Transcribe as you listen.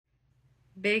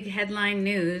Big headline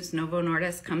news, Novo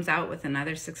Nordisk comes out with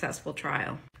another successful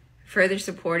trial, further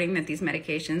supporting that these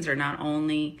medications are not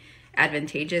only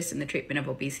advantageous in the treatment of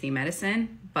obesity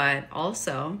medicine, but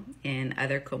also in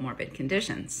other comorbid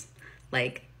conditions,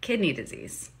 like kidney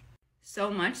disease.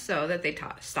 So much so that they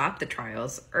stopped the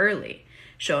trials early,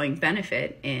 showing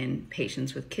benefit in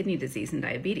patients with kidney disease and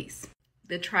diabetes.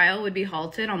 The trial would be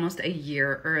halted almost a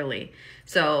year early.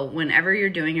 So whenever you're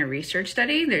doing a research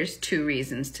study, there's two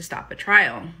reasons to stop a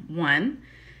trial. One,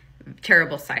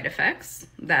 terrible side effects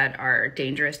that are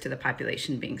dangerous to the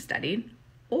population being studied,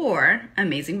 or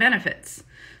amazing benefits.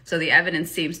 So the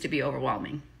evidence seems to be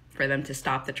overwhelming for them to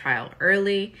stop the trial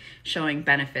early, showing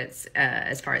benefits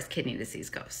as far as kidney disease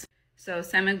goes. So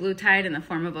semaglutide in the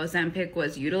form of Ozempic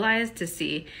was utilized to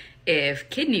see if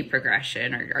kidney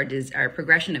progression or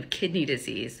progression of kidney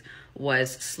disease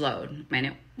was slowed, and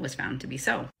it was found to be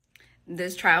so.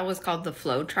 This trial was called the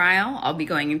FLOW trial. I'll be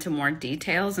going into more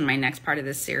details in my next part of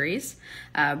this series,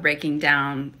 breaking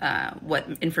down what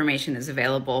information is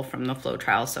available from the FLOW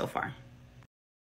trial so far.